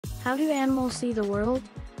How do animals see the world?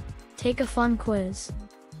 Take a fun quiz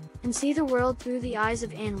and see the world through the eyes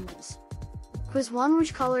of animals. Quiz 1.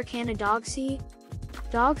 Which color can a dog see?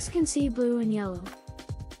 Dogs can see blue and yellow.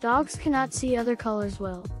 Dogs cannot see other colors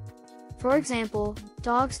well. For example,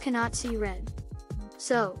 dogs cannot see red.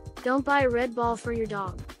 So, don't buy a red ball for your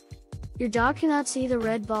dog. Your dog cannot see the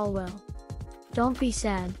red ball well. Don't be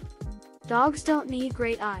sad. Dogs don't need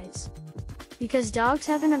great eyes, because dogs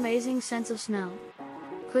have an amazing sense of smell.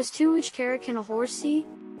 Quiz 2. Which carrot can a horse see?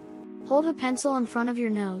 Hold a pencil in front of your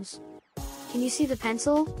nose. Can you see the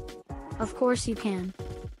pencil? Of course you can.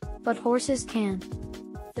 But horses can.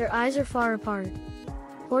 Their eyes are far apart.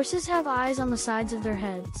 Horses have eyes on the sides of their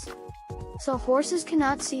heads. So horses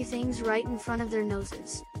cannot see things right in front of their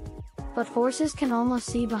noses. But horses can almost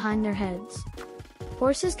see behind their heads.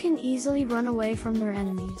 Horses can easily run away from their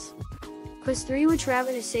enemies. Quiz 3. Which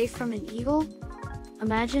rabbit is safe from an eagle?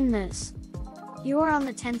 Imagine this. You are on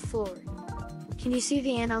the 10th floor. Can you see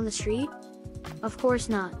the ant on the street? Of course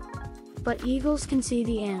not. But eagles can see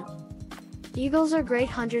the ant. Eagles are great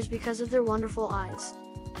hunters because of their wonderful eyes.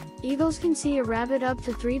 Eagles can see a rabbit up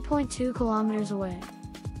to 3.2 kilometers away.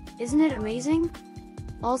 Isn't it amazing?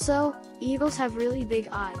 Also, eagles have really big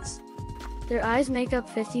eyes. Their eyes make up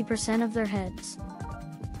 50% of their heads.